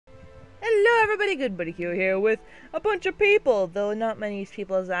everybody, good buddy Q here with a bunch of people, though not many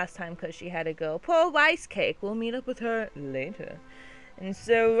people as last time because she had to go. Poor Ricecake, we'll meet up with her later. And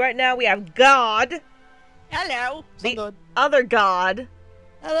so right now we have God. Hello. The other God.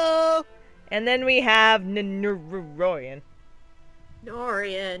 Hello. And then we have Norian.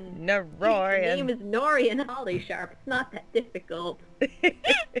 Norian. Norian. Your name is Norian Hollysharp. It's not that difficult.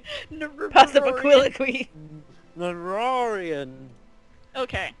 Passapaquiliqui. Norian.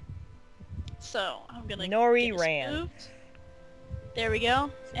 Okay. So, I'm gonna Nori get this ran. moved. There we go.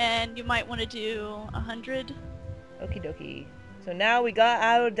 And you might want to do 100. Okie dokie. So now we got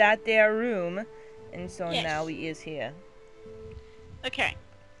out of that there room, and so Yes. now we is here. Okay.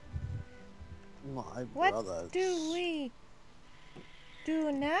 My What brothers. do we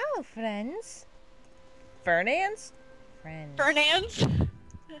do now, friends? Fernans? Friends. Fernand's.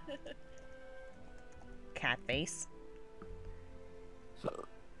 Catface.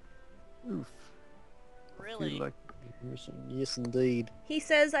 Oof. Really? Feel like missing. Yes, indeed. He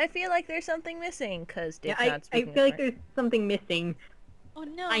says, I feel like there's something missing, because Yeah, Dick's I not speaking. feel like smart. there's something missing. Oh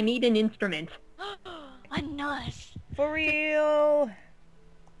no. I need an instrument. A nut. For real.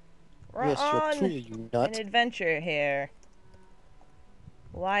 We're Yes, you're on truly you an nut. adventure here.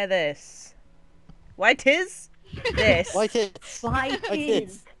 Why this? Why tis? This. Like it. Why Like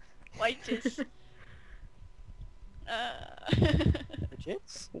is? this. White is.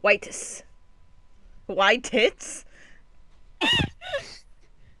 Jits? Whitus. Why tits?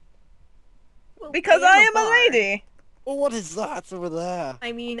 Well, Because I am a bar. lady. Oh, what is that over there?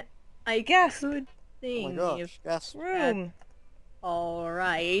 I mean, I Gasp. could Oh sing my if gosh, gasp. Room.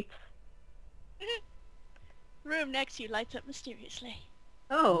 alright. Room next to you lights up mysteriously.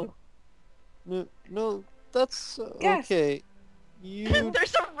 Oh, No, that's Gasp. okay. You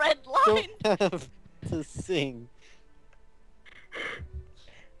There's a red line. don't have to sing.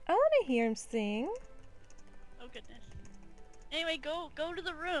 I want to hear him sing. Oh goodness. Anyway, go to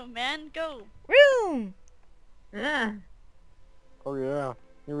the room, man. Go. Room. ah, Oh yeah,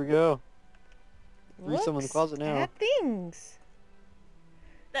 here we go. There's someone in the Looks closet now. at things.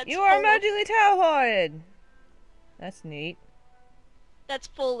 That's You are full of- magically teleported. That's neat. That's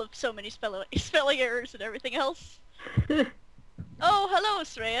full of so many spelling errors and everything else. Oh, hello,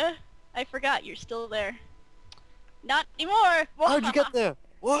 Sreya. I forgot you're still there. Not anymore. How'd you get there?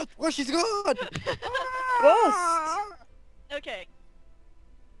 What? Where she's gone? Ghost. Okay.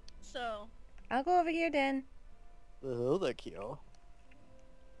 So, I'll go over here, then. Oh, there, Kyo.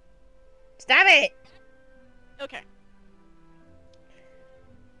 Stop it! okay.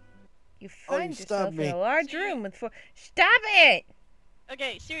 You Oh, find you yourself stabbed in me. a large room with four. Stop it!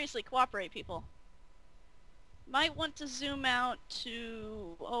 Okay, seriously, cooperate, people. Might want to zoom out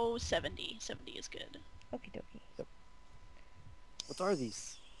to, 70. 70 is good. Okie dokie. What are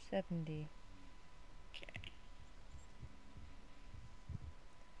these? 70. Okay.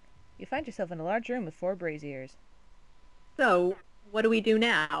 You find yourself in a large room with 4 braziers. so what do we do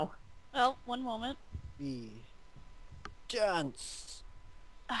now? Well, one moment. We dance.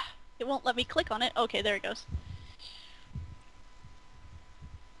 It won't let me click on it. Okay, there it goes.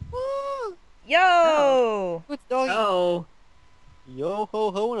 Woo! Yo! Good doggy. Oh, Yo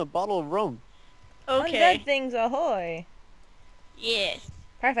ho ho and a bottle of rum. Okay. Undead things ahoy! Yes.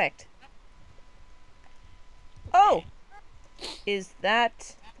 Perfect. Oh! Is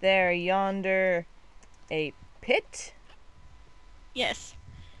that there yonder a pit? Yes.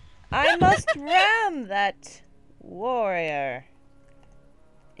 I must ram that warrior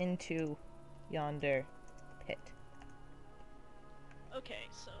into yonder pit. Okay,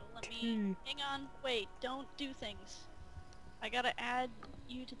 so let me... Hang on. Wait, don't do things. I gotta add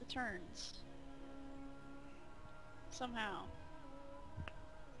you to the turns. Somehow.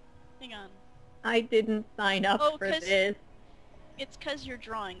 Hang on. I didn't sign up Oh, for 'cause- this. It's 'cause you're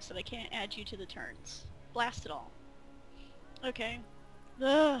drawing, so I can't add you to the turns. Blast it all. Okay.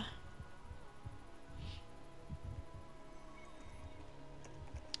 Ugh.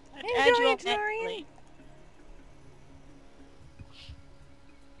 I'd Hey, add you all Giant Norian. manually.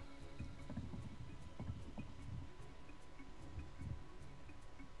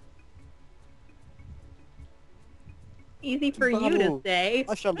 Easy for you to Bravo. say.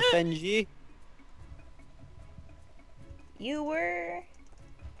 I shall defend ye. You were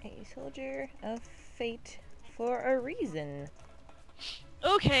a soldier of fate for a reason.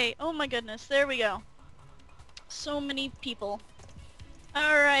 Okay, oh my goodness, there we go. So many people.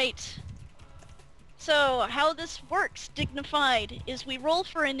 Alright. So, how this works, Dignified, is we roll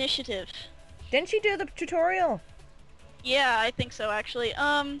for initiative. Didn't she do the tutorial? Yeah, I think so, actually. Wait,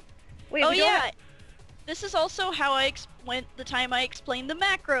 Oh we don't yeah, have- this is also how I went the time I explained the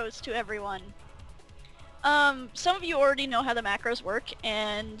macros to everyone. Some of you already know how the macros work,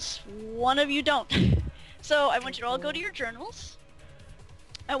 and one of you don't. So I want you to all go to your journals.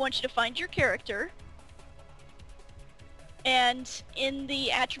 I want you to find your character. And in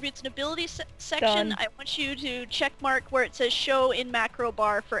the attributes and abilities section, Done. I want you to check mark where it says show in macro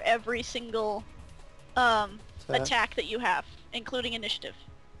bar for every single attack that you have, including initiative.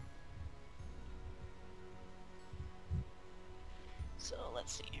 So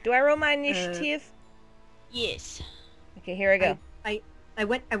let's see. Do I roll my initiative? Yes. Okay, here I go. I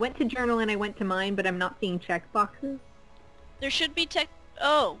went to journal and I went to mine, but I'm not seeing checkboxes. There should be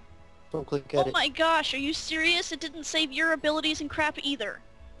Oh. Don't click at Oh it. my gosh, are you serious? It didn't save your abilities and crap either.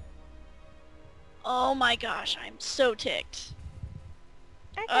 Oh my gosh, I'm so ticked.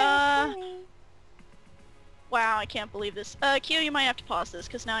 Wow, I can't believe this. Kyo, you might have to pause this,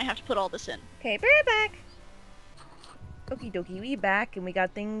 because now I have to put all this in. Okay, be right back. Okie dokie, we back and we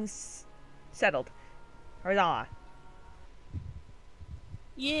got things settled. Hurrah.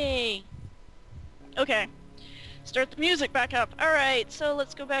 Yay. Okay. Start the music back up. Alright, so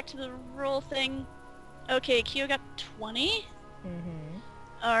let's go back to the roll thing. Okay, Kyo got 20. Mm-hmm.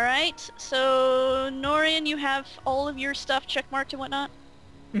 Alright, so Norian, you have all of your stuff checkmarked and whatnot?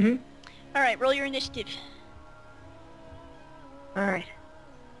 Mm-hmm. Alright, roll your initiative. Alright.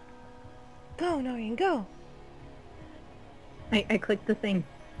 Go, Norian, go. I clicked the thing.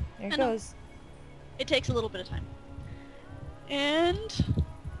 There it I know. goes. It takes a little bit of time. And...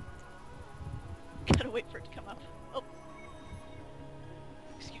 gotta wait for it to come up. Oh.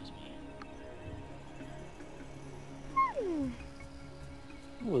 Excuse me.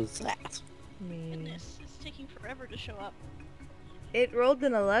 What was that? Goodness, it's taking forever to show up. It rolled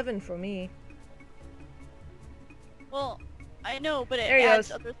an 11 for me. Well, I know, but it There he adds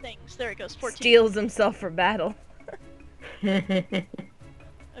goes. other things. There it goes, 14. Steals himself for battle.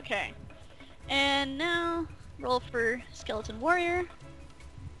 Okay. And now, roll for Skeleton Warrior.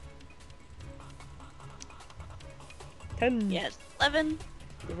 10. Yes, 11.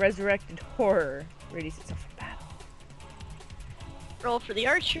 The resurrected horror readies itself for battle. Roll for the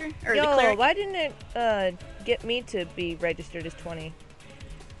Archer, or the Yo, Cleric. why didn't it get me to be registered as 20?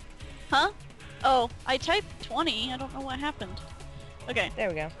 Huh? Oh, I typed 20. I don't know what happened. Okay, There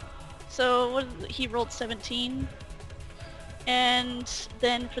we go. so what is it? He rolled 17. And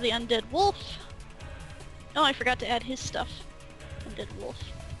then for the Undead Wolf... Oh, I forgot to add his stuff. Undead Wolf.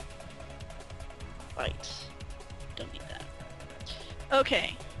 Right. Don't need that.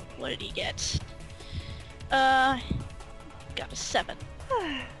 Okay, what did he get? Got a 7.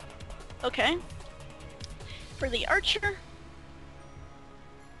 Okay. For the Archer...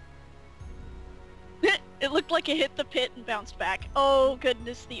 It looked like it hit the pit and bounced back. Oh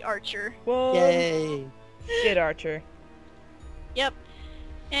goodness, the Archer. Whoa. Yay! Shit, Archer. Yep.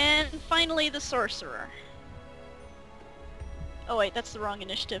 And finally the Sorcerer. Oh wait, that's the wrong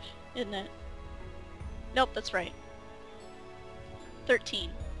initiative, isn't it? Nope, that's right. 13.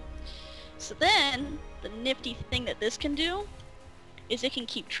 So then, the nifty thing that this can do is it can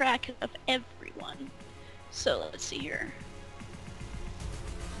keep track of everyone. So let's see here.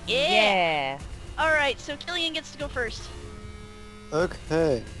 Yeah! Alright, so Killian gets to go first.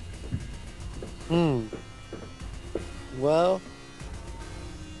 Okay. Well,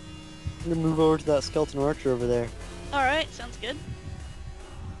 I'm gonna move over to that skeleton archer over there. Alright, sounds good.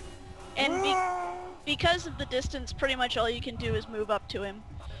 And because of the distance, pretty much all you can do is move up to him.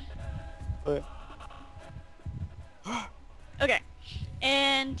 Okay. Okay.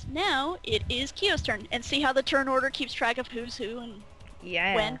 And now it is Kyo's turn. And see how the turn order keeps track of who's who and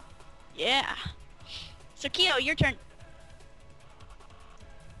Yeah. when? Yeah. So Kyo, your turn.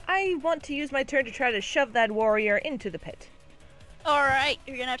 I want to use my turn to try to shove that warrior into the pit. Alright,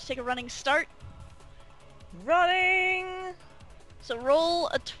 you're gonna have to take a running start. Running! So roll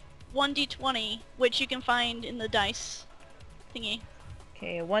a 1d20, which you can find in the dice thingy.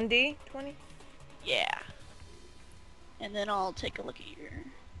 Okay, a 1d 20. Yeah. And then I'll take a look at your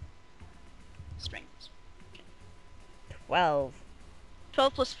strengths. 12.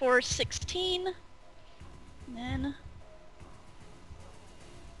 12 plus 4 is 16. And then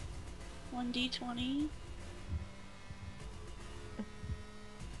 1d20.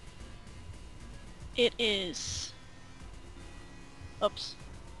 It is... Oops.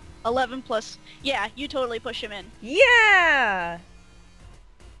 11 plus... Yeah, you totally push him in. Yeah!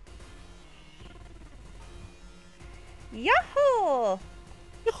 Yahoo!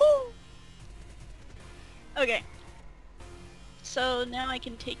 Yahoo! Okay. So now I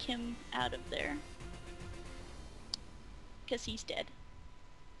can take him out of there. Because he's dead.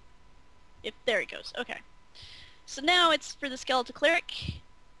 If there it goes. Okay. So now it's for the skeletal cleric.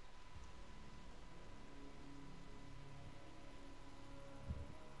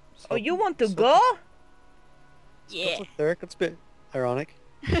 Oh, you want to So- go? Yeah. Skeletal cleric? That's a bit ironic.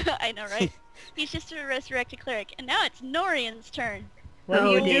 I know, right? He's just a resurrected cleric. And now it's Norian's turn. What do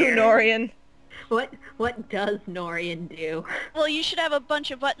Oh, you do, dear. Norian? What does Norian do? Well, you should have a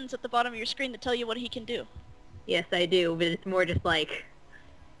bunch of buttons at the bottom of your screen that tell you what he can do. Yes, I do, but it's more just like,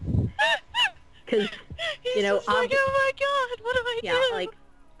 because He's you know, just like, oh my god, what do I yeah, do? like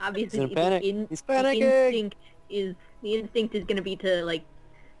obviously He's in panic. He's panicking. the instinct is gonna be to like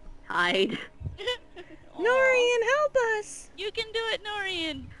hide. Aw. Norian, help us! You can do it,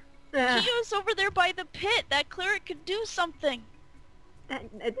 Norian. Ah, Kyo's over there by the pit. That cleric could do something.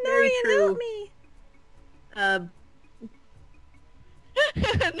 that's very Norian, true. help me!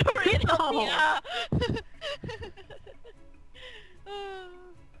 Norian, help me! No. Ah.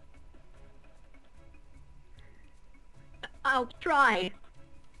 I'll try.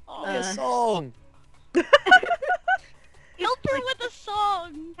 Oh, Play a song. help her with a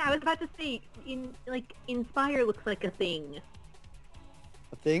song. I was about to say, inspire looks like a thing.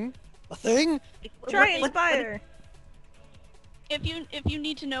 A thing? A thing? Try What- Inspire. If you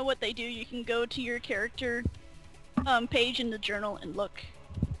need to know what they do, you can go to your character page in the journal and look.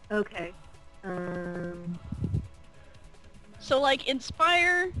 Okay. So like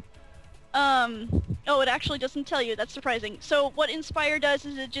Inspire, oh, it actually doesn't tell you. That's surprising. So what Inspire does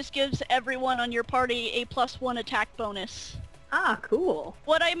is it just gives everyone on your party a +1 attack bonus. Ah, cool.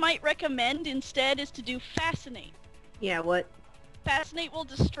 What I might recommend instead is to do Fascinate. Yeah, what? Fascinate will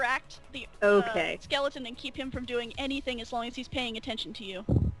distract the Okay. skeleton and keep him from doing anything as long as he's paying attention to you.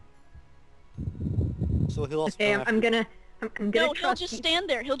 So he'll also Okay, come I'm gonna No, he'll trust just you. stand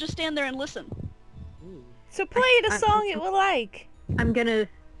there. He'll just stand there and listen. Ooh. So play the song it will like. I'm gonna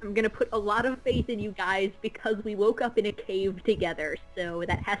put a lot of faith in you guys because we woke up in a cave together, so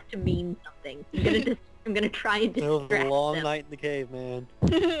that has to mean something. I'm gonna try and It was a distract long them. night in the cave, man.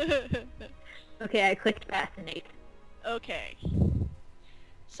 Okay, I clicked fascinate. Okay.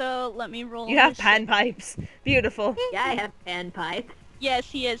 So let me roll. You have this. panpipes. Beautiful. Yeah, I have panpipes.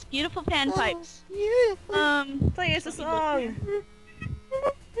 Yes, he has beautiful panpipes. Yeah. Play us a song.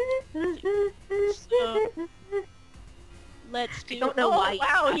 So let's do. don't know oh why-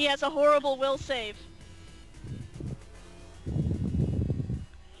 wow, he has a horrible will save.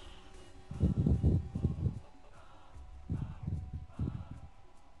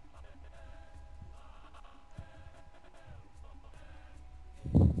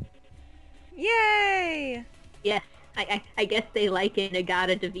 Yay! Yes, I guess they like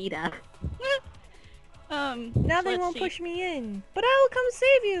Inagata Davida. Now so they let's won't see. push me in. But I will come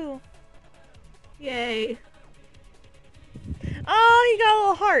save you. Yay. Oh, he got a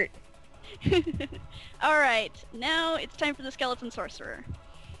little heart. Alright, now it's time for the skeleton sorcerer.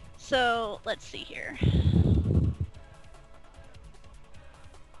 So, let's see here.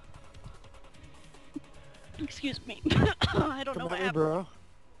 Excuse me. I don't know Come what at me, happened. bro.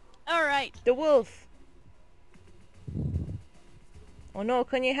 Alright, The wolf. Oh no,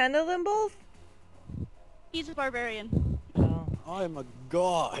 can you handle them both? he's a barbarian. Oh. I'm a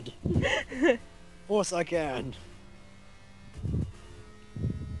god. Of course I can.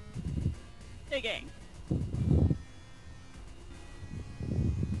 Okay.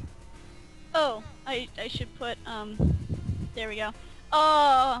 Oh, I should put, there we go.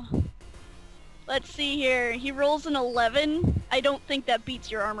 Oh, let's see here. He rolls an 11. I don't think that beats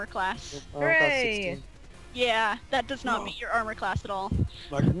your armor class. Oh, that's Hooray. 16. Yeah, that does not Oh. beat your armor class at all.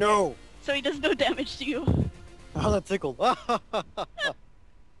 Like, no! So he does no damage to you. Oh, that tickled.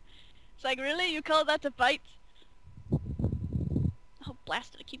 It's like, really? You call that a bite? Oh,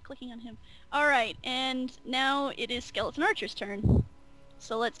 blast it. I keep clicking on him. Alright, and now it is Skeleton Archer's turn.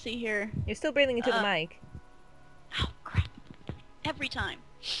 So let's see here. You're still breathing into the mic. Oh, crap. Every time.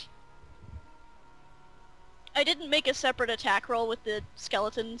 I didn't make a separate attack roll with the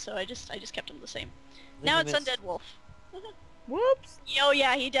skeleton, so I just kept them the same. Now you it's missed. Undead Wolf. Whoops. Oh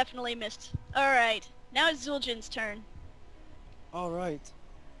yeah, he definitely missed. Alright, now it's Zul'Gin's turn. Alright.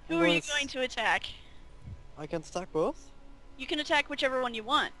 Who are you going to attack? I can stack both? You can attack whichever one you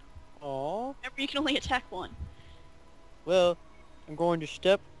want. Oh. Remember, you can only attack one. Well, I'm going to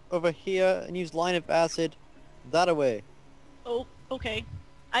step over here and use line of acid that away. Oh, okay.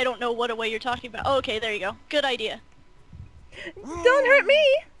 I don't know what away you're talking about. Oh, okay, there you go. Good idea. Don't hurt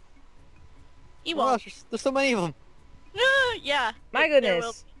me. He Oh, won't. there's so many of them. Yeah. My there will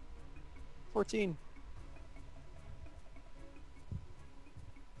goodness. 14.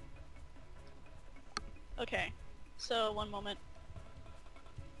 Okay, so one moment.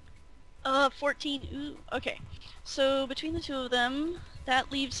 14. Ooh, okay. So between the two of them,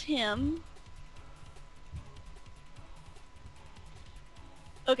 that leaves him.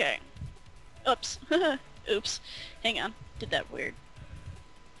 Okay. Oops. Oops. Hang on. Did that weird.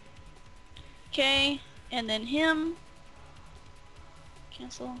 Okay, and then him.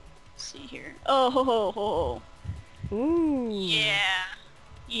 Cancel. Let's see here. Oh ho ho ho. Ooh. Yeah.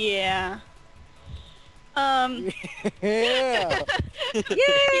 Yeah. Yeah.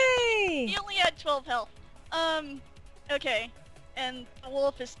 Yay! He only had 12 health. Okay. And the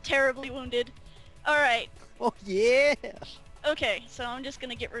wolf is terribly wounded. Alright. Oh yeah. Okay, so I'm just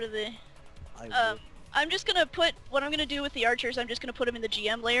gonna get rid of the... I will. I'm just gonna put... What I'm gonna do with the archers, I'm just gonna put him in the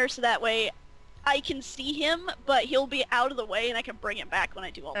GM layer, so that way I can see him, but he'll be out of the way, and I can bring him back when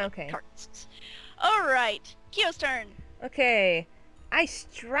I do all the Okay. cards. Alright. Kyo's turn. Okay. I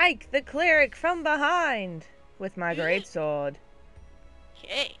strike the cleric from behind with my greatsword.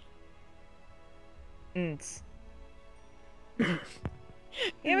 Okay. Nts.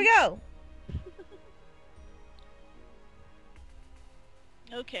 Here we go.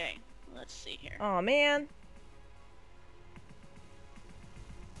 Okay. Let's see here. Oh man.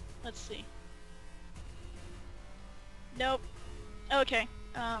 Let's see. Nope. Okay.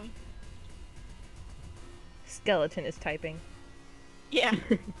 Skeleton is typing. Yeah.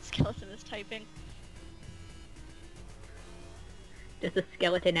 Skeleton is typing. Just a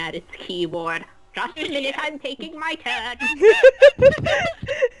skeleton at its keyboard. Just a minute, I'm taking my turn.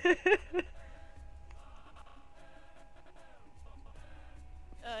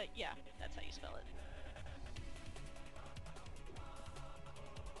 Yeah, that's how you spell it.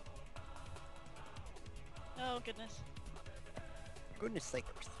 Oh, goodness. Goodness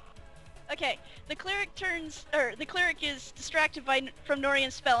sakes. Okay, the cleric is distracted from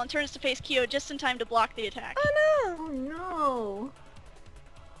Norian's spell and turns to face Kyo just in time to block the attack. Oh Oh no.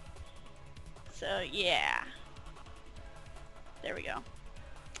 So, yeah. There we go.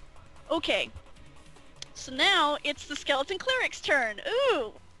 Okay. So now, it's the skeleton cleric's turn.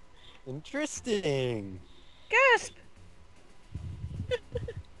 Ooh! Interesting. no! Gasp!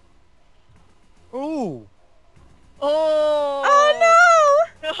 Ooh. Oh! Oh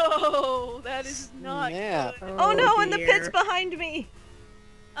No! That is not Snap. good. no! Oh no! And the dear. pit's behind me.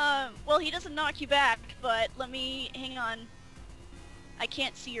 Well, he doesn't knock you back, but let me... hang on. I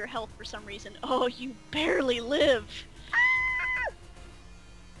can't see your health for some reason. Oh, you barely live!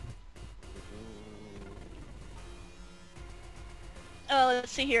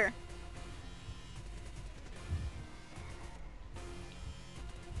 Let's see here.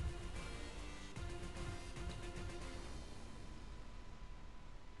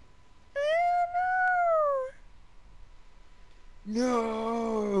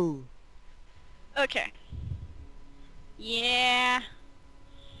 No. Okay. Yeah.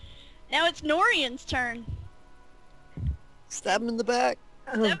 Now it's Norian's turn. Stab him in the back.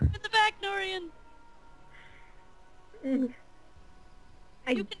 Step in the back, Norian.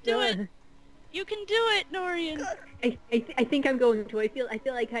 You can do it. You can do it, Norian. I think I'm going to. I feel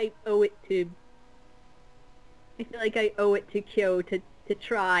like I owe it to. I feel like I owe it to Kyo to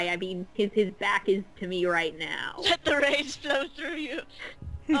try. I mean, his back is to me right now. Let the rage flow through you.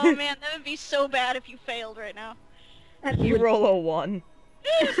 Oh man, that would be so bad if you failed right now. You roll a 1.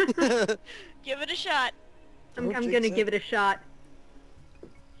 Give it a shot. I'm gonna give it a shot.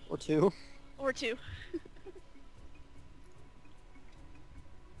 Or 2. Or 2.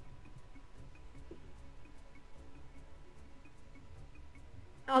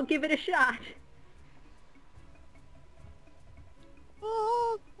 I'll give it a shot.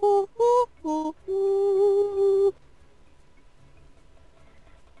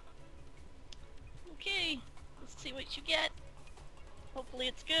 Okay, let's see what you get. Hopefully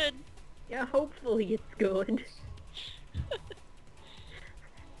it's good. Yeah, hopefully it's good.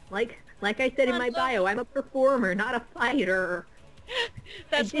 Like I said in my bio, I'm a performer, not a fighter.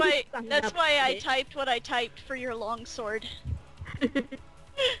 That's didn't why sign that's up why for I it. typed what I typed for your longsword.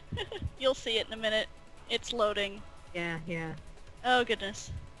 You'll see it in a minute. It's loading. Yeah. Oh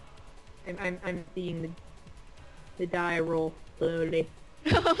goodness. I'm seeing the die roll slowly.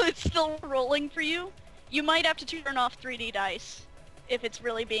 It's still rolling for you? You might have to turn off 3D dice if it's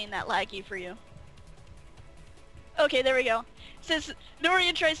really being that laggy for you. Okay, there we go. It says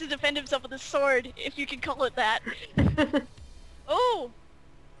Norian tries to defend himself with a sword, if you can call it that. Oh!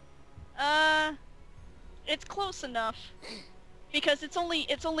 It's close enough. Because it's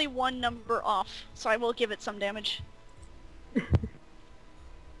only one number off, so I will give it some damage.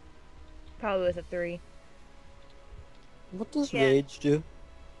 Probably with a 3. What does Yeah. rage do?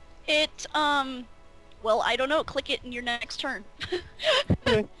 It, well, I don't know. Click it in your next turn.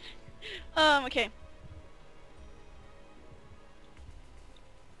 Okay. Okay.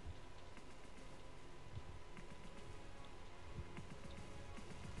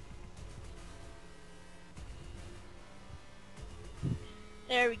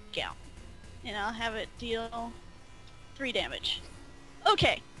 There we go. And I'll have it deal 3 damage.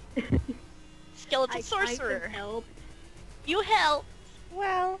 Okay. Skeleton I sorcerer. kind of helped. You help.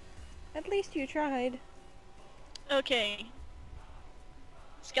 Well, at least you tried. Okay.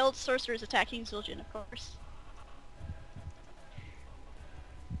 Skeleton sorcerer is attacking Zul'Gin, of course.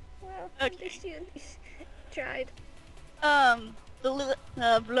 Well, Okay. at least you tried. Blah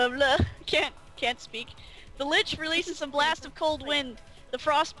blah. Can't speak. The Lich releases a blast of cold wind. The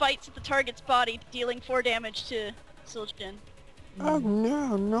frost bites at the target's body, dealing 4 damage to Zul'Gin. Oh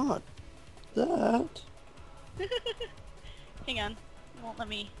no, not that. Hang on. It won't let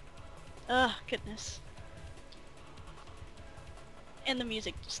me... Ugh, goodness. And the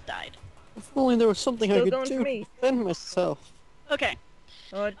music just died. If only there was something I Still could going do for to me. defend myself. Okay.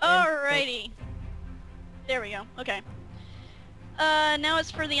 Oh, and- Alrighty. There we go. Okay. Now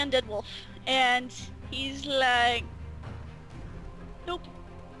it's for the undead wolf. And he's like... Nope.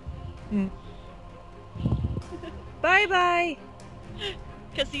 Bye-bye!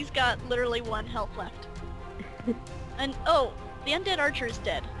 Because he's got literally 1 health left. And, oh, the undead archer is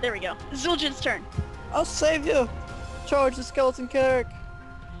dead. There we go. Zul'Gin's turn. I'll save you! Charge the skeleton cleric!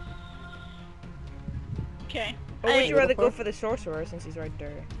 Okay. Or would you I- rather go for the sorcerer since he's right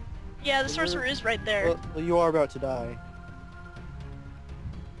there? Yeah, the sorcerer is right there. Well, you are about to die.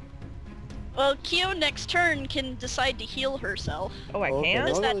 Well, Kyo next turn can decide to heal herself. Oh, I Okay, can?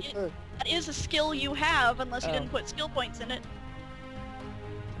 Is well, that really it? fair. That is a skill you have, unless you Oh. didn't put skill points in it.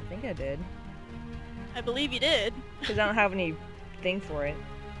 I think I did. I believe you did. Because I don't have any thing for it.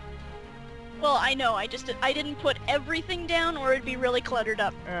 Well, I know, I didn't put everything down or it'd be really cluttered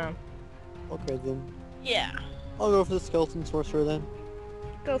up. Oh, Okay then. Yeah. I'll go for the skeleton sorcerer then.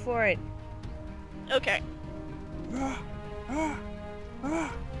 go for it. Okay. What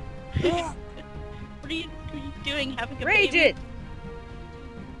are you doing? Having a Rage baby? it!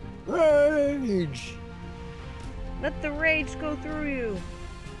 Rage! Let the rage go through you.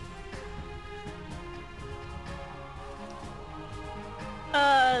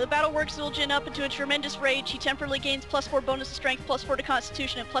 The battle works Zul'Gin up into a tremendous rage. He temporarily gains +4 bonus to strength, +4 to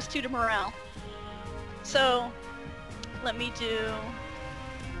constitution, and +2 to morale. So, let me do...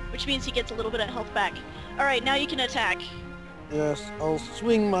 Which means he gets a little bit of health back. Alright, now you can attack. Yes, I'll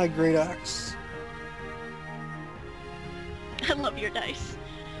swing my great axe. I love your dice.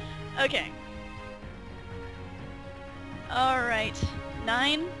 Okay. Alright.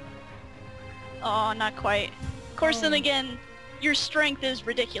 9? Oh, not quite. Of course, then again, your strength is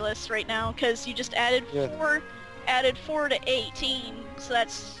ridiculous right now, because you just added Yeah. 4 to 18, so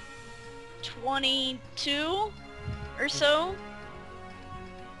that's 22 or so.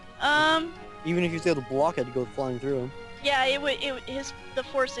 Even if you was able to block it to go flying through him. Yeah, the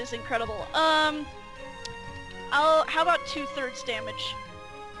force is incredible. How about 2/3 damage?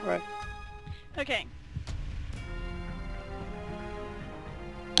 Alright. Okay.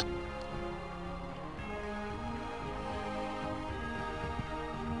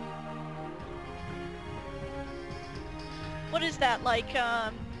 What is that, like,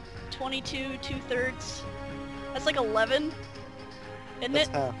 22 2/3? That's like 11? Isn't That's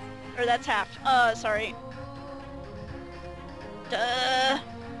it? half. Or that's half. Sorry. Duh.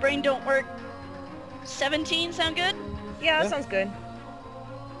 Brain don't work. 17 sound good? Yeah, that Yeah. sounds good.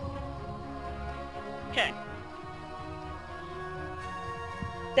 Okay.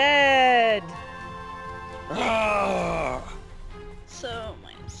 Dead! Ah! So,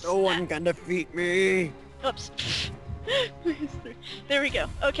 minus No one can defeat me! Oops. There we go.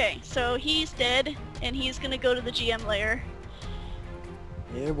 Okay, so he's dead, and he's gonna go to the GM layer.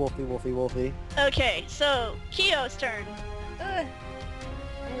 Yeah, Wolfie, Wolfie, Wolfie. Okay, so Kyo's turn. I'm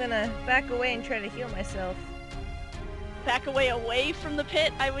gonna back away and try to heal myself. Back away from the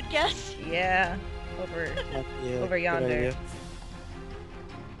pit, I would guess. Yeah, over. Yeah, Over good yonder. idea.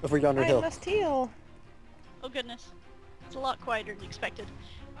 Over yonder I hill. must heal. Oh goodness. It's a lot quieter than expected.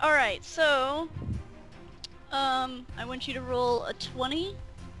 Alright, so... I want you to roll a 20.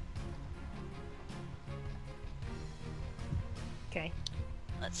 Okay.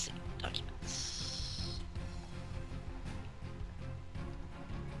 Let's see. Documents.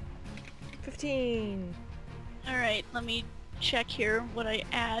 15. Alright, let me check here what I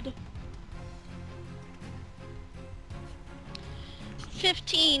add.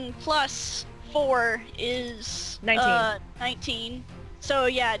 15 plus 4 is 19. 19. So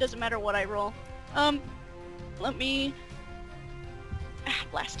yeah, it doesn't matter what I roll. Let me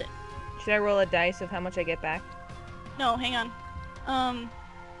blast it. Should I roll a dice of how much I get back? No, hang on.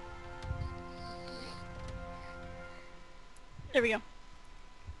 There we go.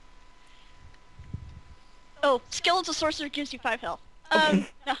 Oh, Skeletal Sorcerer gives you 5 health.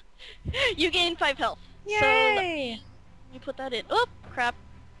 No. You gain 5 health. Yay! So let me put that in. Oh, crap.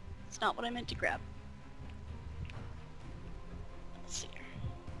 It's not what I meant to grab. Let's see here.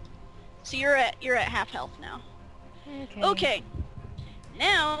 So you're at half health now. Okay. Okay.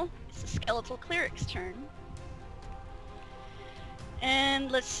 Now it's the Skeletal Cleric's turn.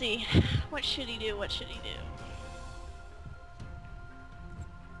 And let's see. What should he do? What should he do?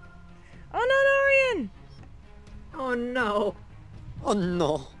 Oh no, Norian! Oh no. Oh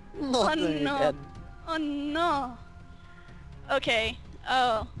no. Not Oh doing it no. again. Oh no. Okay.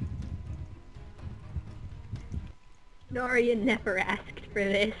 Oh. Norian never asked for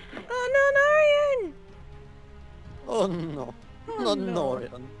this. Oh no, Norian! Oh no. Oh, Not no.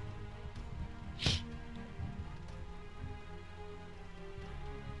 Norian.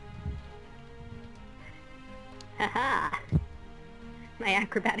 Haha. My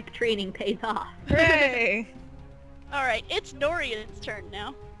acrobatic training pays off. Hooray! Alright, it's Norian's turn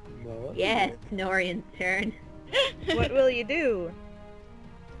now. No. Yes, Norian's turn. What will you do?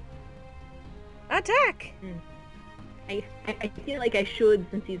 Attack! I feel like I should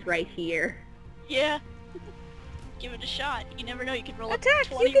since he's right here. Yeah. Give it a shot. You never know, you can roll Attack! a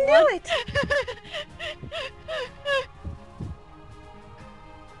 21. You can do it!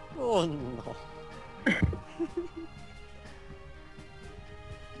 Oh no.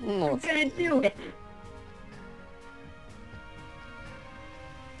 I'm No. gonna do it.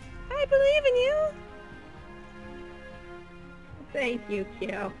 I believe in you! Thank you,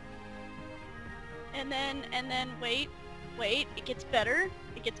 Kyo. And then wait, it gets better.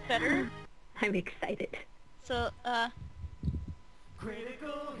 It gets better. I'm excited. So,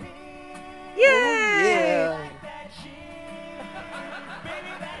 Yay! Yeah.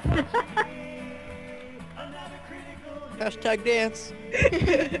 Hashtag dance.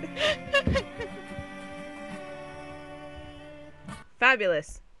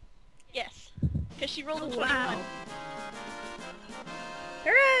 Fabulous. yes. Because she rolled a 21. Wow.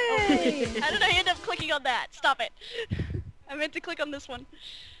 Hooray! How did I end up clicking on that? Stop it. I meant to click on this one.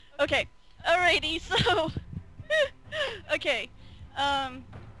 Okay. Alrighty, so... okay. So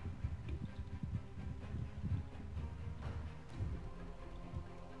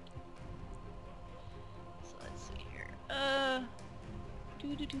let's see here.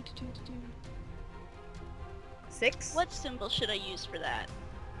 Do. 6? What symbol should I use for that?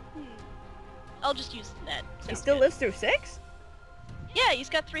 I'll just use that. He Sounds still good. lives through 6? Yeah, he's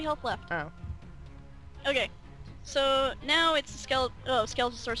got 3 health left. Oh. Okay. So now it's the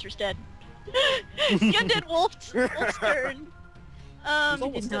Skeletal Sorcerer's dead. The undead wolf's turn. He's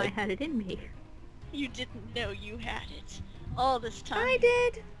almost Didn't know I dead. had it in me. You didn't know you had it all this time. I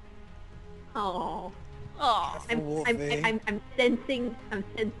did! Oh. Aw. I'm sensing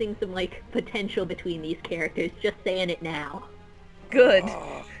some like potential between these characters. Just saying it now. Good.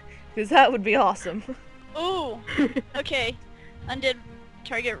 Oh. Because that would be awesome. Ooh. Okay. Undead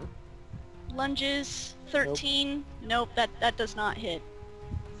target lunges 13. Nope, that does not hit.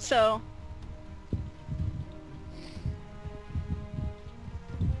 So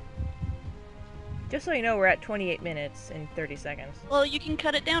Just so you know, we're at 28 minutes and 30 seconds. well, you can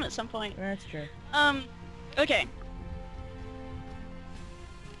cut it down at some point. That's true. Okay.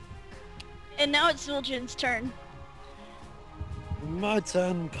 And now it's Zul'Gin's turn. My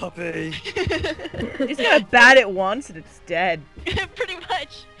turn, puppy. He's gotta bat it once and it's dead. Pretty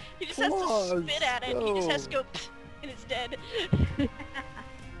much. He just has to Let's spit at it. He just has to go. go and it's dead.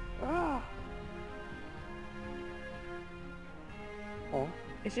 Ah. Oh.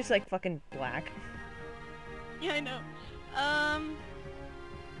 It's just like fucking black. Yeah, I know.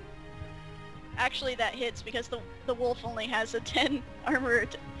 Actually, that hits because the wolf only has a 10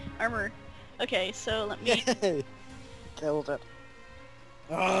 armor. Okay, so let me. Yay. Killed it.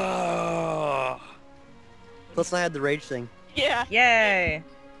 Ah. Plus I had the rage thing. Yeah, Yay!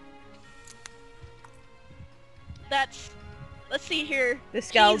 that's. Let's see here. The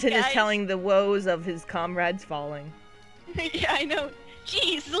skeleton Jeez, is guys. telling the woes of his comrades falling. Yeah, I know.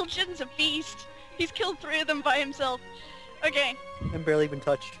 Jeez, Zul'Gin's a beast. He's killed 3 of them by himself. Okay. I'm barely even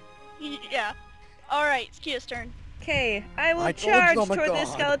touched. Yeah. All right, it's Kia's turn. Okay, I will I told you, charge oh my toward this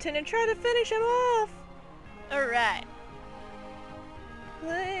God. skeleton and try to finish him off. All right.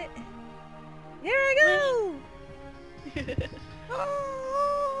 What? Here I go.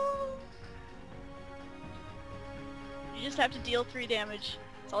 You just have to deal 3 damage.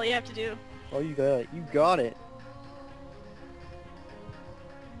 That's all you have to do. Oh, you got it. You got it.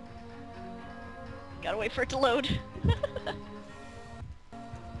 wait for it to load.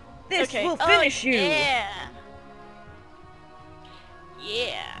 This Okay. will finish you. Yeah.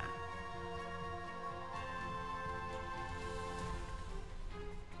 Yeah.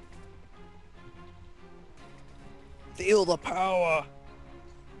 Feel the power.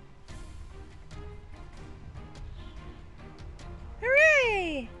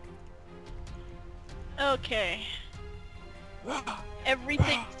 Hooray! Okay.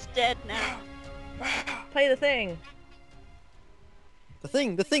 Everything's dead now. Play the thing. The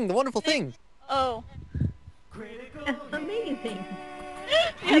thing, the wonderful thing. Oh. Amazing.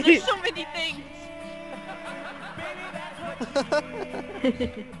 Yeah, there's so many things.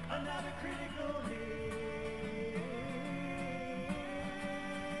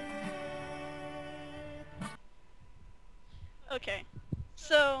 Okay.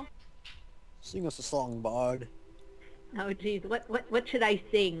 So, Sing us a song, Bard. Oh jeez, what should I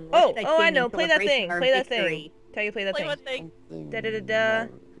sing? What should Oh, I sing know. in Play that celebration thing. of our Play that victory? thing. Tell you play that play thing. what thing? Something Da-da-da-da.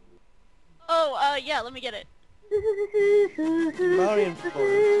 Oh, yeah, let me get it. Norian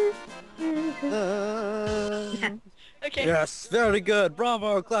forest. Okay. Yes, very good.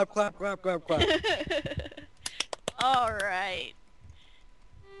 Bravo. Clap, clap, clap, clap, clap. Alright.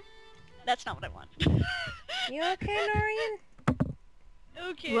 That's not what I want. You okay, Norian?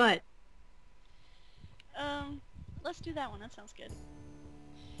 Okay. What? Let's do that one. That sounds good.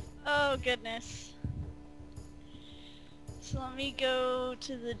 Oh, goodness. So let me go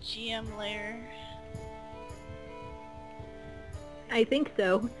to the GM layer. I think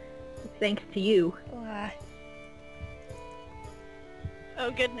so. Thanks to you. Oh,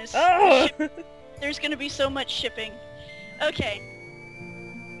 goodness. Oh! There's gonna be so much shipping. Okay.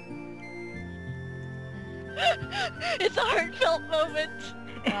 It's a heartfelt moment.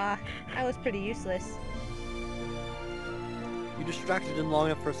 I was pretty useless. You distracted him long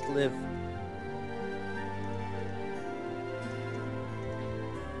enough for us to live.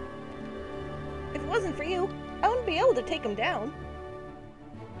 If it wasn't for you, I wouldn't be able to take him down.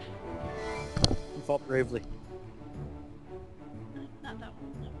 You fought bravely. Not that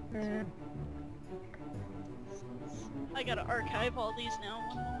one. I gotta archive all these now.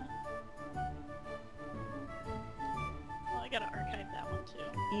 One moment. Well, I gotta archive that one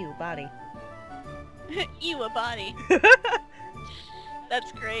too. Ew, body. Ew, a body.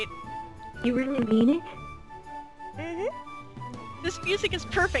 That's great. You really mean it? Mm-hmm. This music is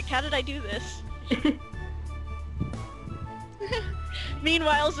perfect. How did I do this?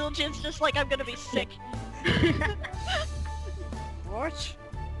 Meanwhile, Zul'Gin's just like, I'm gonna be sick. What?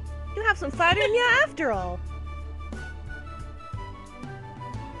 You have some fighter in you after all.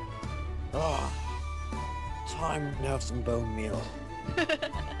 Ah, time to have some bone meal.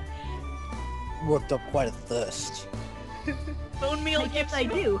 Worked up quite a thirst. Bone meal I guess gives I you,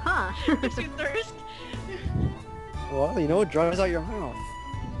 do, huh? gives you thirst. Well, you know, it dries out your mouth.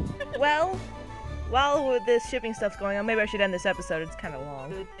 Well, while with this shipping stuff's going on, maybe I should end this episode. It's kind of long.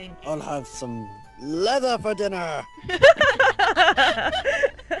 Good thing. I'll have some leather for dinner.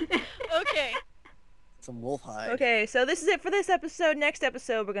 Okay. Some wolf hide. Okay, so this is it for this episode. Next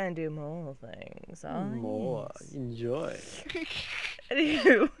episode, we're gonna do more things. Oh, More. yes. Enjoy.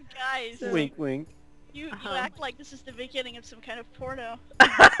 Anywho. Guys, Wink, wink. you Uh-huh. act like this is the beginning of some kind of porno.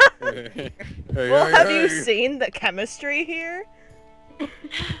 Well, have you seen the chemistry here?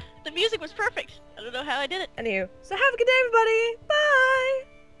 The music was perfect. I don't know how I did it. Anywho, so have a good day, everybody. Bye.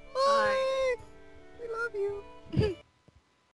 Bye. We love you.